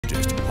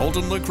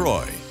Holden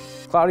LeCroy.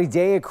 Cloudy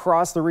day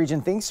across the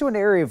region thanks to an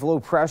area of low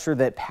pressure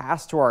that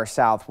passed to our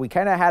south. We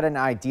kind of had an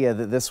idea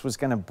that this was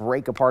going to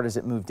break apart as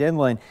it moved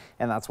inland,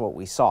 and that's what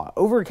we saw.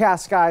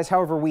 Overcast skies,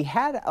 however, we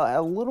had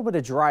a little bit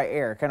of dry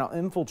air kind of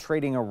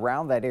infiltrating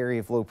around that area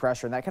of low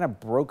pressure, and that kind of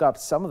broke up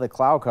some of the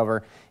cloud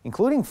cover,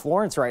 including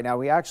Florence right now.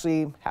 We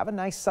actually have a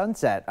nice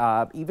sunset.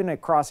 Even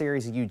across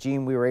areas of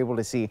Eugene, we were able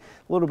to see a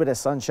little bit of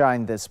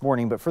sunshine this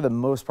morning, but for the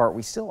most part,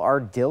 we still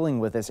are dealing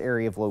with this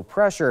area of low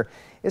pressure.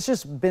 It's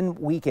just been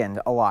weakened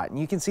a lot, and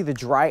you can see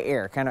the dry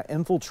air kind of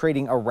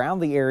infiltrating around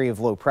the area of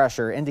low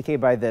pressure,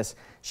 indicated by this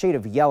shade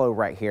of yellow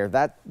right here.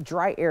 That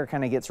dry air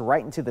kind of gets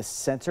right into the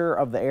center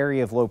of the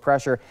area of low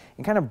pressure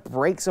and kind of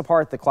breaks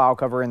apart the cloud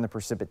cover and the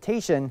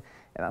precipitation.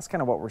 And that's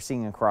kind of what we're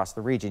seeing across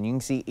the region. You can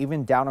see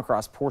even down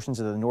across portions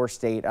of the north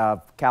state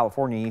of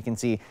California, you can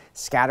see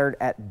scattered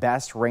at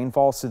best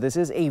rainfall. So this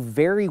is a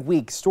very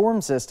weak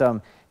storm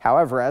system.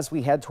 However, as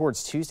we head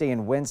towards Tuesday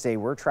and Wednesday,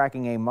 we're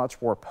tracking a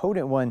much more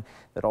potent one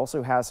that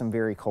also has some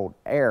very cold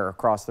air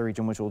across the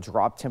region, which will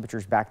drop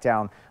temperatures back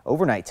down,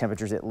 overnight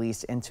temperatures at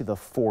least, into the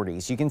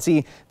 40s. You can see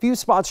a few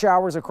spot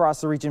showers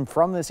across the region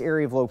from this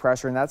area of low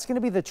pressure, and that's going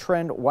to be the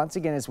trend once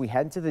again as we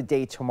head into the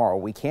day tomorrow.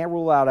 We can't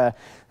rule out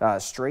a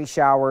stray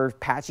shower,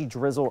 patchy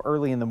drizzle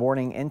early in the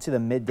morning into the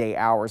midday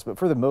hours, but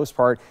for the most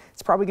part,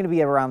 it's probably going to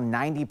be around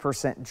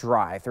 90%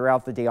 dry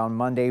throughout the day on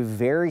Monday,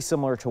 very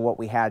similar to what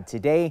we had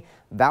today.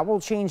 That will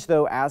change,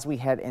 though, as we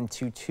head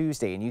into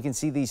Tuesday, and you can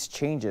see these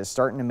changes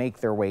starting to make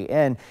their way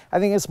in. I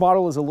think this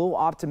model is a little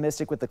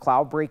optimistic with the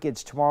cloud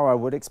breakage tomorrow. I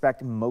would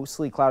expect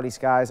mostly cloudy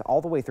skies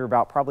all the way through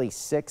about probably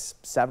 6,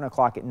 7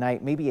 o'clock at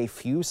night, maybe a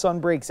few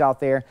sun breaks out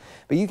there,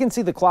 but you can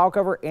see the cloud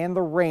cover and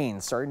the rain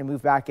starting to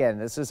move back in.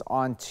 This is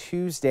on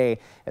Tuesday,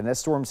 and this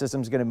storm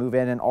system is going to move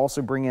in and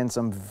also bring in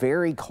some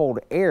very cold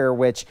air,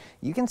 which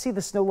you can see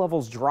the snow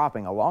levels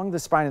dropping along the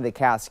spine of the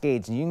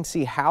Cascades, and you can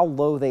see how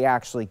low they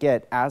actually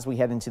get as we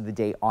head into the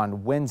day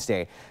on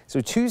Wednesday.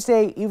 So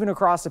Tuesday, even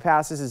across the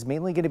passes, is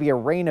mainly going to be a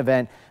rain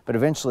event, but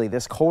eventually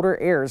this colder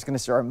air is going to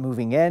start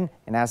moving in,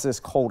 and as this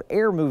cold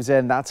air moves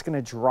in, that's going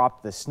to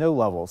drop the snow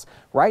levels.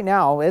 Right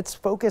now, it's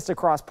focused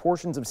across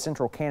portions of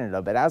central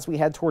Canada, but as we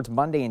head towards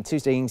Monday and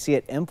Tuesday, you can see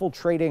it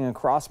infiltrating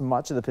across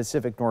much of the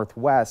Pacific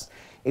Northwest.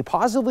 A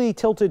positively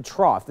tilted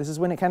trough. This is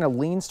when it kind of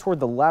leans toward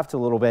the left a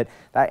little bit.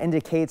 That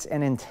indicates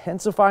an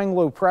intensifying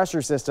low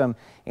pressure system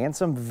and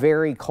some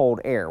very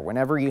cold air.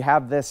 Whenever you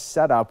have this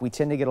set up, we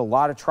tend to get a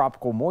lot of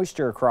tropical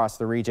moisture across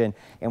the region,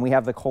 and we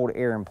have the cold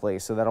air in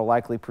place, so that'll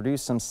likely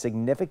produce some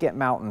significant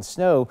mountain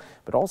snow,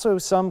 but also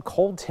some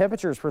cold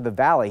temperatures for the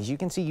valleys. You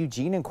can see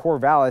Eugene and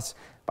Corvallis.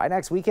 By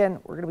next weekend,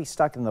 we're going to be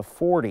stuck in the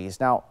 40s.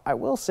 Now, I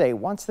will say,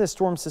 once this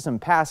storm system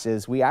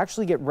passes, we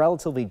actually get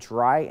relatively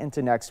dry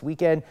into next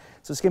weekend.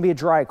 So it's going to be a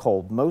dry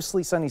cold,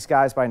 mostly sunny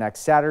skies by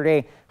next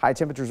Saturday. High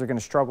temperatures are going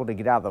to struggle to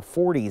get out of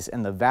the 40s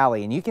in the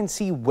valley. And you can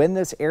see when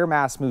this air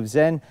mass moves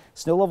in,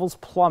 snow levels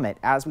plummet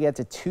as we head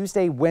to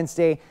Tuesday,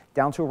 Wednesday,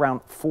 down to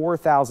around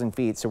 4,000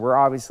 feet. So we're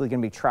obviously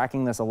going to be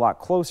tracking this a lot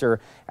closer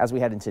as we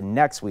head into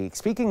next week.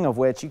 Speaking of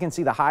which, you can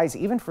see the highs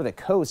even for the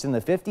coast in the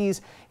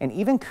 50s and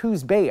even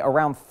Coos Bay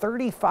around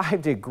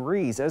 35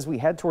 degrees as we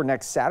head toward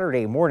next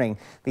Saturday morning.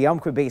 The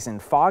Umpqua Basin,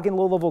 fog and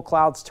low-level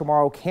clouds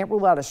tomorrow. Can't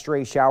rule out a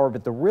stray shower,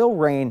 but the real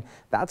rain,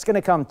 that's going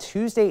to come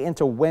Tuesday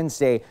into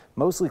Wednesday,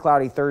 mostly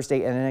cloudy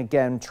Thursday, and then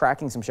again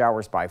tracking some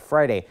showers by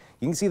Friday.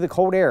 You can see the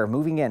cold air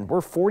moving in. We're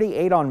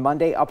 48 on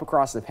Monday up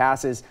across the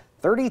passes.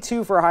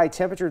 32 for a high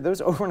temperature.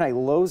 Those overnight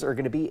lows are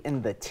going to be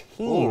in the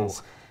teens.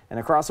 Ooh. And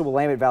across the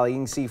Willamette Valley, you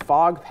can see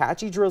fog,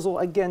 patchy drizzle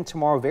again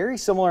tomorrow. Very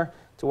similar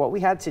to what we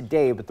had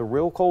today, but the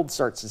real cold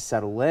starts to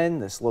settle in.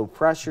 This low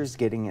pressure is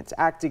getting its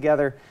act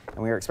together,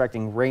 and we are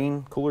expecting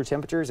rain, cooler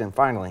temperatures, and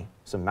finally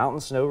some mountain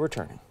snow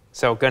returning.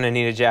 So gonna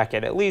need a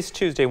jacket at least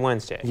Tuesday,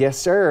 Wednesday. Yes,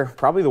 sir.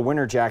 Probably the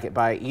winter jacket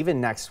by even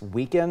next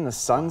weekend. The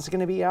sun's going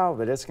to be out,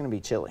 but it's going to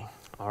be chilly.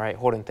 All right,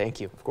 Holden, thank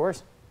you. Of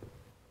course.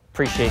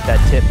 Appreciate that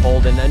tip,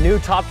 Holden. A new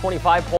top 25 poll